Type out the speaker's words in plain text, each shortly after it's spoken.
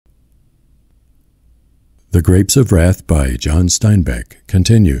The Grapes of Wrath by John Steinbeck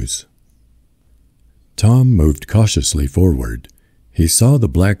continues. Tom moved cautiously forward. He saw the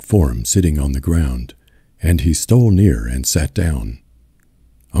black form sitting on the ground, and he stole near and sat down.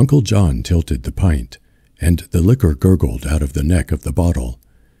 Uncle John tilted the pint, and the liquor gurgled out of the neck of the bottle.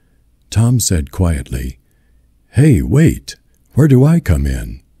 Tom said quietly, "Hey, wait! Where do I come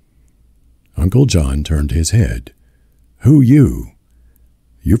in?" Uncle John turned his head. "Who you?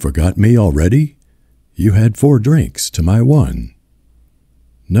 You forgot me already? You had 4 drinks to my 1.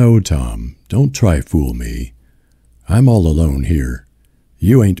 No, Tom, don't try fool me. I'm all alone here.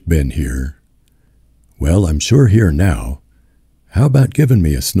 You ain't been here. Well, I'm sure here now. How about giving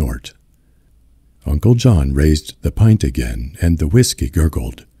me a snort?" Uncle John raised the pint again, and the whiskey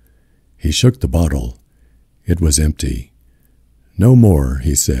gurgled. He shook the bottle. It was empty. "No more,"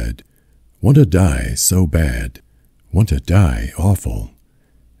 he said. "Want to die so bad. Want to die awful.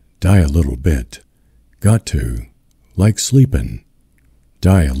 Die a little bit. Got to. Like sleepin'.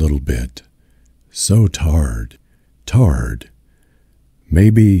 Die a little bit. So tired. Tired.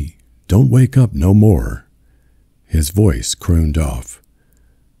 Maybe don't wake up no more." His voice crooned off.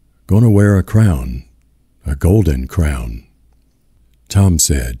 "Gonna wear a crown. A golden crown." Tom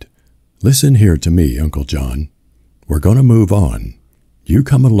said, "Listen here to me, Uncle John. We're gonna move on. You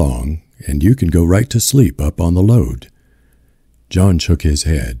come along, and you can go right to sleep up on the load." John shook his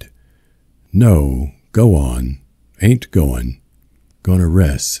head. "No, go on. Ain't goin'. Gonna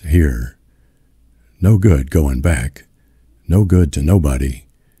rest here. No good goin' back. No good to nobody.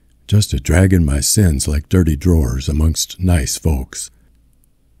 Just a-draggin' my sins like dirty drawers amongst nice folks.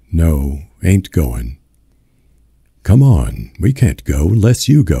 No, ain't goin'. Come on, we can't go unless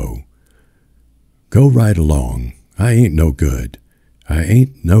you go. Go right along. I ain't no good. I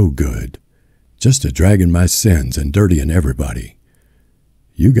ain't no good. Just a-draggin' my sins and dirtyin' everybody.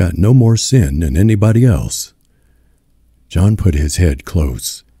 You got no more sin than anybody else." John put his head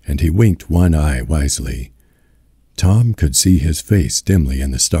close, and he winked one eye wisely. Tom could see his face dimly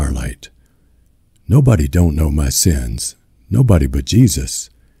in the starlight. "Nobody don't know my sins. Nobody but Jesus.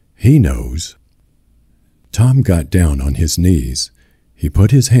 He knows." Tom got down on his knees. He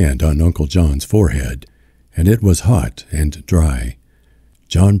put his hand on Uncle John's forehead, and it was hot and dry.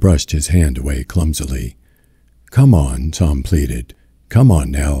 John brushed his hand away clumsily. "Come on," Tom pleaded. "Come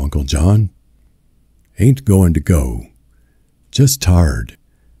on now, Uncle John." "Ain't going to go. Just tired.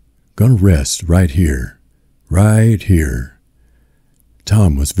 Gonna rest right here. Right here."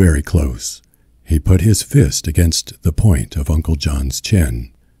 Tom was very close. He put his fist against the point of Uncle John's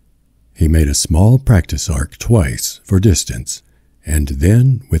chin. He made a small practice arc twice for distance, and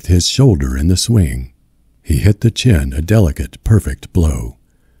then, with his shoulder in the swing, he hit the chin a delicate, perfect blow.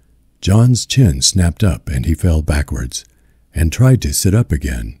 John's chin snapped up and he fell backwards, and tried to sit up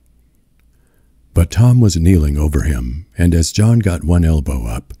again. But Tom was kneeling over him, and as John got one elbow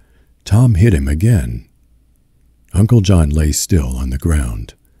up, Tom hit him again. Uncle John lay still on the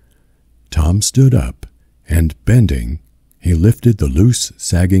ground. Tom stood up, and bending, he lifted the loose,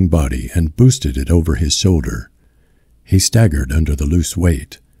 sagging body and boosted it over his shoulder. He staggered under the loose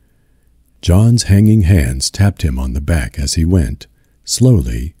weight. John's hanging hands tapped him on the back as he went,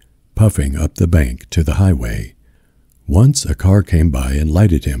 slowly, puffing up the bank to the highway. Once a car came by and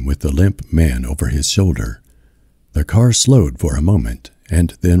lighted him with the limp man over his shoulder. The car slowed for a moment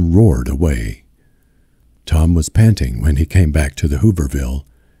and then roared away. Tom was panting when he came back to the Hooverville,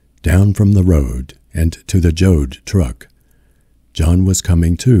 down from the road and to the Jode truck. John was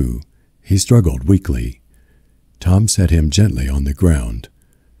coming too. He struggled weakly. Tom set him gently on the ground.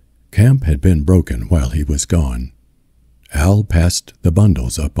 Camp had been broken while he was gone. Al passed the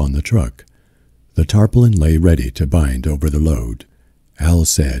bundles up on the truck. The tarpaulin lay ready to bind over the load. Al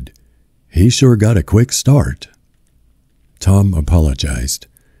said, "He sure got a quick start." Tom apologized.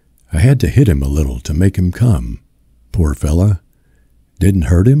 "I had to hit him a little to make him come. Poor fella." "Didn't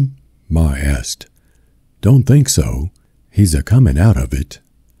hurt him?" Ma asked. "Don't think so. He's a-comin' out of it."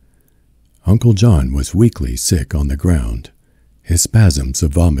 Uncle John was weakly sick on the ground. His spasms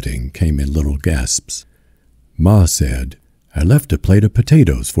of vomiting came in little gasps. Ma said, "I left a plate of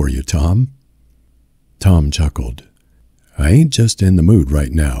potatoes for you, Tom." Tom chuckled. "I ain't just in the mood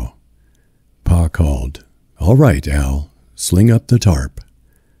right now." Pa called, "All right, Al, sling up the tarp."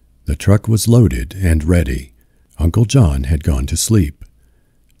 The truck was loaded and ready. Uncle John had gone to sleep.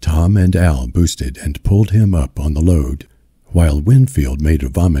 Tom and Al boosted and pulled him up on the load, while Winfield made a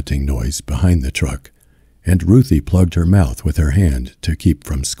vomiting noise behind the truck, and Ruthie plugged her mouth with her hand to keep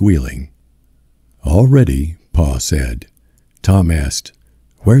from squealing. "All ready," Pa said. Tom asked,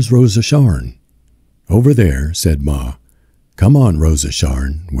 "Where's Rosa Sharn?" "Over there," said Ma. "Come on, Rosa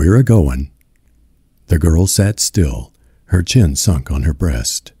Sharn, we're a-goin'." The girl sat still, her chin sunk on her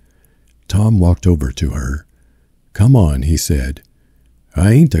breast. Tom walked over to her. "Come on," he said.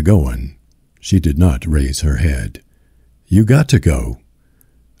 "I ain't a-goin'." She did not raise her head. "You got to go."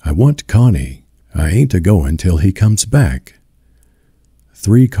 "I want Connie. I ain't a-goin' till he comes back."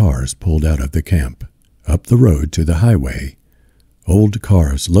 3 cars pulled out of the camp, up the road to the highway. Old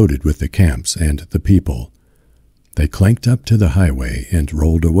cars loaded with the camps and the people. They clanked up to the highway and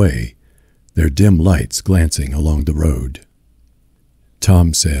rolled away, their dim lights glancing along the road.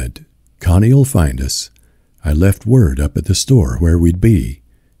 Tom said, "Connie'll find us. I left word up at the store where we'd be.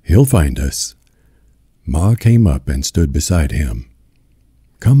 He'll find us." Ma came up and stood beside him.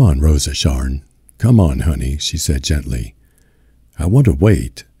 "Come on, Rosa Sharn. Come on, honey," she said gently. "I want to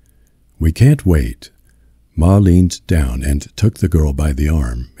wait." "We can't wait." Ma leaned down and took the girl by the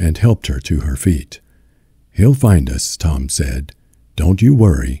arm and helped her to her feet. "He'll find us," Tom said. "Don't you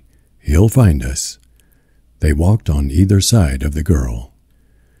worry. He'll find us." They walked on either side of the girl.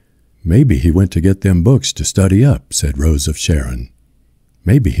 "Maybe he went to get them books to study up," said Rose of Sharon.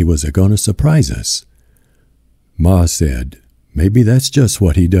 "Maybe he was a-going to surprise us." Ma said, "Maybe that's just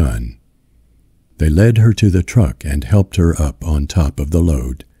what he done." They led her to the truck and helped her up on top of the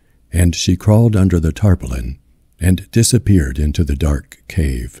load, and she crawled under the tarpaulin and disappeared into the dark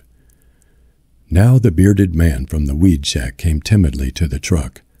cave. Now the bearded man from the weed shack came timidly to the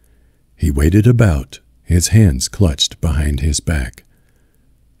truck. He waited about, his hands clutched behind his back.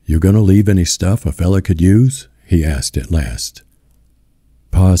 "You gonna leave any stuff a fella could use?" he asked at last.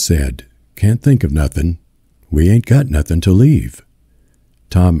 Pa said, "Can't think of nothing. We ain't got nothing to leave."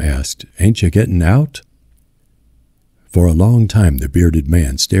 Tom asked, "Ain't you getting out?" For a long time the bearded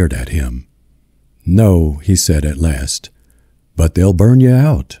man stared at him. "No," he said at last, "but they'll burn you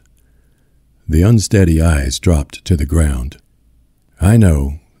out." The unsteady eyes dropped to the ground. "I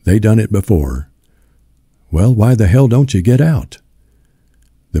know. They done it before." "Well, why the hell don't you get out?"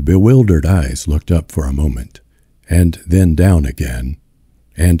 The bewildered eyes looked up for a moment, and then down again,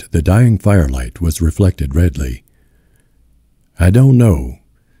 and the dying firelight was reflected redly. "I don't know.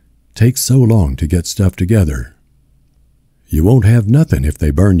 Takes so long to get stuff together." "You won't have nothing if they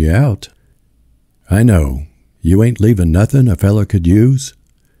burn you out." "I know. You ain't leaving nothing a fella could use?"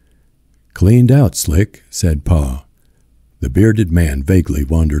 "Cleaned out, Slick," said Pa. The bearded man vaguely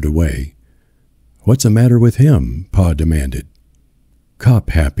wandered away. "What's the matter with him?" Pa demanded.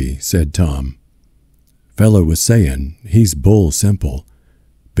 "Cop happy," said Tom. "Fella was sayin' he's bull simple.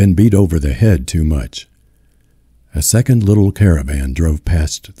 Been beat over the head too much." A second little caravan drove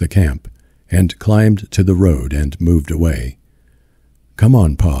past the camp and climbed to the road and moved away. "Come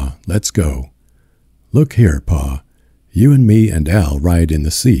on, Pa, let's go." "Look here, Pa. You and me and Al ride in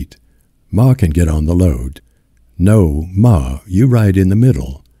the seat. Ma can get on the load." "No, Ma, you ride in the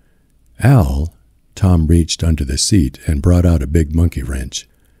middle." "Al," Tom reached under the seat and brought out a big monkey wrench.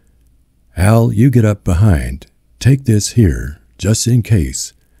 "Al, you get up behind. Take this here, just in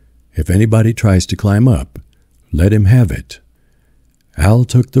case. If anybody tries to climb up, let him have it." Al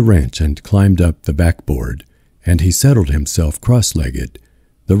took the wrench and climbed up the backboard, and he settled himself cross-legged,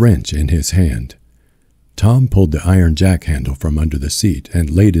 the wrench in his hand. Tom pulled the iron jack handle from under the seat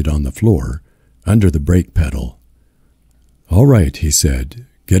and laid it on the floor, under the brake pedal. "All right," he said.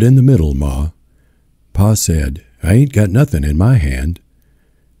 "Get in the middle, Ma." Pa said, "I ain't got nothing in my hand."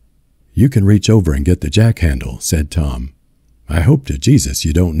 "You can reach over and get the jack handle," said Tom. "I hope to Jesus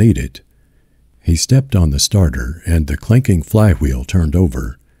you don't need it." He stepped on the starter, and the clanking flywheel turned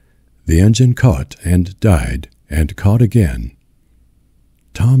over. The engine caught and died, and caught again.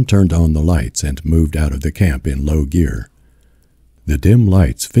 Tom turned on the lights and moved out of the camp in low gear. The dim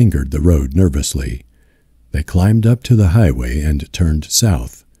lights fingered the road nervously. They climbed up to the highway and turned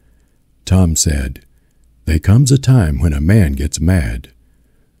south. Tom said, "They comes a time when a man gets mad."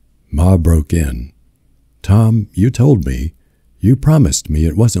 Ma broke in. "Tom, you told me. You promised me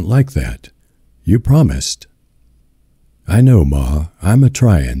it wasn't like that. You promised." "I know, Ma. I'm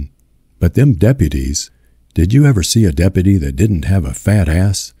a-tryin'. But them deputies, did you ever see a deputy that didn't have a fat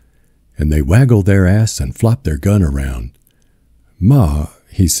ass? And they waggle their ass and flop their gun around." "Ma,"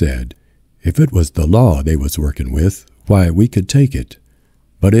 he said, "if it was the law they was working with, why, we could take it.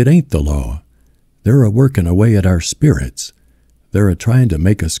 But it ain't the law. They're a-working away at our spirits. They're a-trying to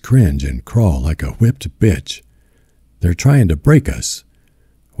make us cringe and crawl like a whipped bitch. They're trying to break us.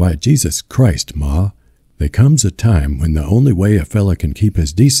 Why, Jesus Christ, Ma, there comes a time when the only way a fella can keep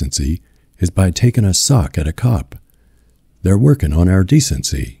his decency is by taking a sock at a cop. They're working on our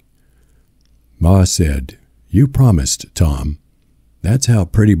decency." Ma said, "You promised, Tom. That's how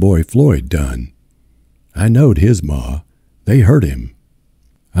Pretty Boy Floyd done. I knowed his ma. They hurt him."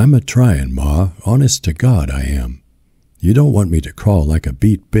 I'm a-tryin', Ma, honest to God I am. You don't want me to crawl like a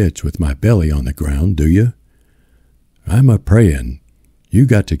beat bitch with my belly on the ground, do you? I'm a-prayin'. You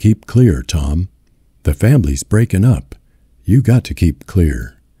got to keep clear, Tom. The family's breaking up. You got to keep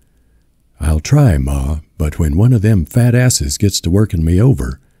clear. I'll try, Ma, but when one of them fat asses gets to working me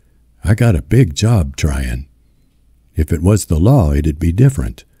over, I got a big job tryin'. If it was the law, it'd be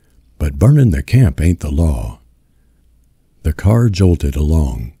different, but burning the camp ain't the law. The car jolted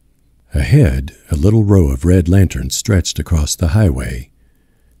along. Ahead, a little row of red lanterns stretched across the highway.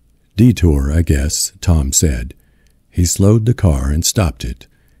 Detour, I guess, Tom said. He slowed the car and stopped it,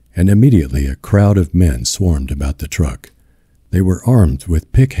 and immediately a crowd of men swarmed about the truck. They were armed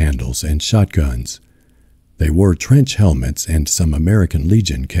with pick handles and shotguns. They wore trench helmets and some American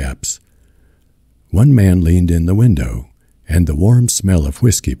Legion caps. One man leaned in the window, and the warm smell of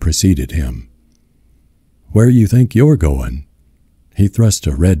whiskey preceded him. "Where you think you're going?" He thrust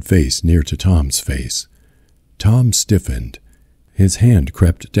a red face near to Tom's face. Tom stiffened. His hand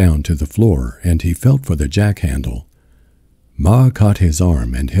crept down to the floor, and he felt for the jack handle. Ma caught his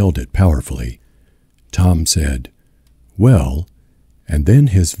arm and held it powerfully. Tom said, "Well," and then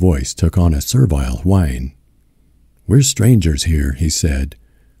his voice took on a servile whine. "We're strangers here," he said.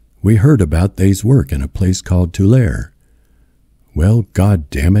 "We heard about they's work in a place called Tulare." "Well, God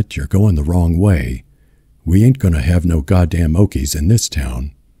damn it, you're going the wrong way. We ain't gonna have no goddamn Okies in this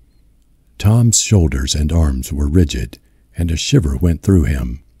town." Tom's shoulders and arms were rigid, and a shiver went through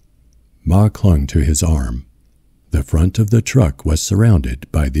him. Ma clung to his arm. The front of the truck was surrounded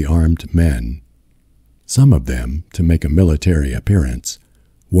by the armed men. Some of them, to make a military appearance,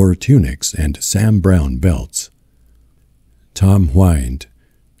 wore tunics and Sam Brown belts. Tom whined,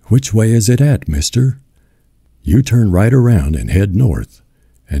 "Which way is it at, mister?" "You turn right around and head north,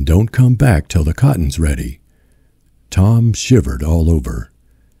 and don't come back till the cotton's ready." Tom shivered all over.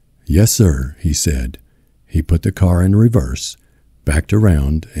 "Yes, sir," he said. He put the car in reverse, backed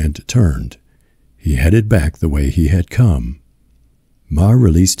around, and turned. He headed back the way he had come. Ma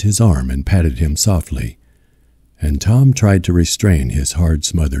released his arm and patted him softly, and Tom tried to restrain his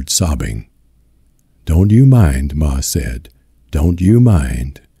hard-smothered sobbing. "Don't you mind," Ma said. "Don't you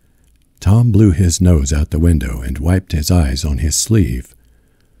mind." Tom blew his nose out the window and wiped his eyes on his sleeve.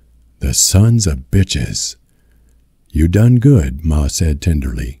 "The sons of bitches." "You done good," Ma said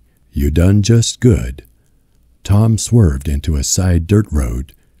tenderly. "You done just good." Tom swerved into a side dirt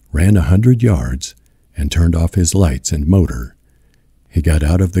road, ran 100 yards, and turned off his lights and motor. He got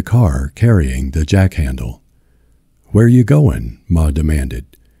out of the car carrying the jack handle. "Where you going?" Ma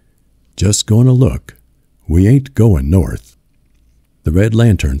demanded. "Just gonna look. We ain't going north." The red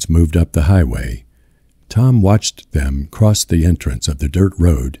lanterns moved up the highway. Tom watched them cross the entrance of the dirt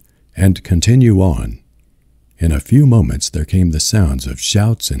road and continue on. In a few moments there came the sounds of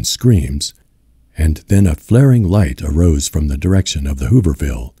shouts and screams, and then a flaring light arose from the direction of the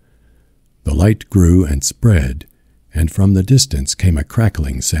Hooverville. The light grew and spread, and from the distance came a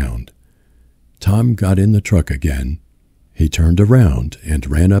crackling sound. Tom got in the truck again. He turned around and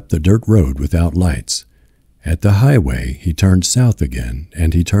ran up the dirt road without lights. At the highway, he turned south again,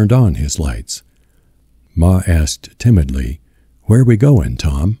 and he turned on his lights. Ma asked timidly, "Where we going,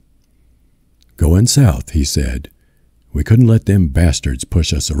 Tom?" "Going south," he said. "We couldn't let them bastards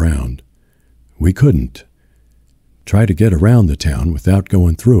push us around. We couldn't. Try to get around the town without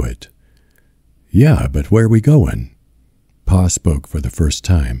going through it." "Yeah, but where we going?" Pa spoke for the first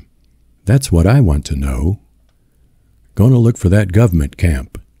time. "That's what I want to know." "Gonna look for that government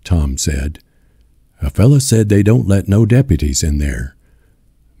camp," Tom said. "A fella said they don't let no deputies in there.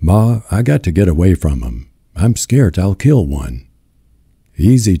 Ma, I got to get away from 'em. I'm scared I'll kill one."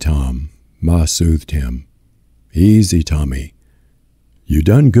 "Easy, Tom," Ma soothed him. "Easy, Tommy. You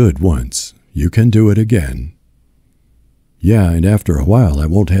done good once. You can do it again." "Yeah, and after a while I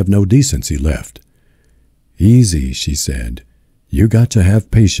won't have no decency left." "Easy," she said. "You got to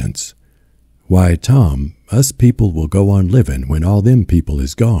have patience. Why, Tom, us people will go on living when all them people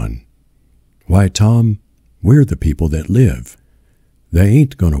is gone. Why, Tom, we're the people that live. They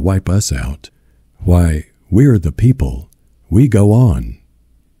ain't gonna wipe us out. Why, we're the people. We go on.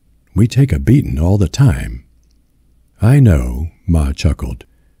 We take a beating all the time." "I know," Ma chuckled.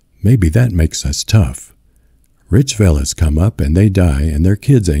 "Maybe that makes us tough. Rich fellas come up and they die and their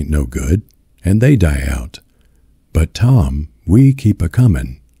kids ain't no good, and they die out. But, Tom, we keep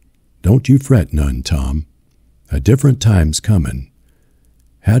a-comin'. Don't you fret none, Tom. A different time's comin'."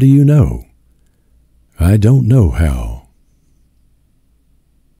 "How do you know?" "I don't know how.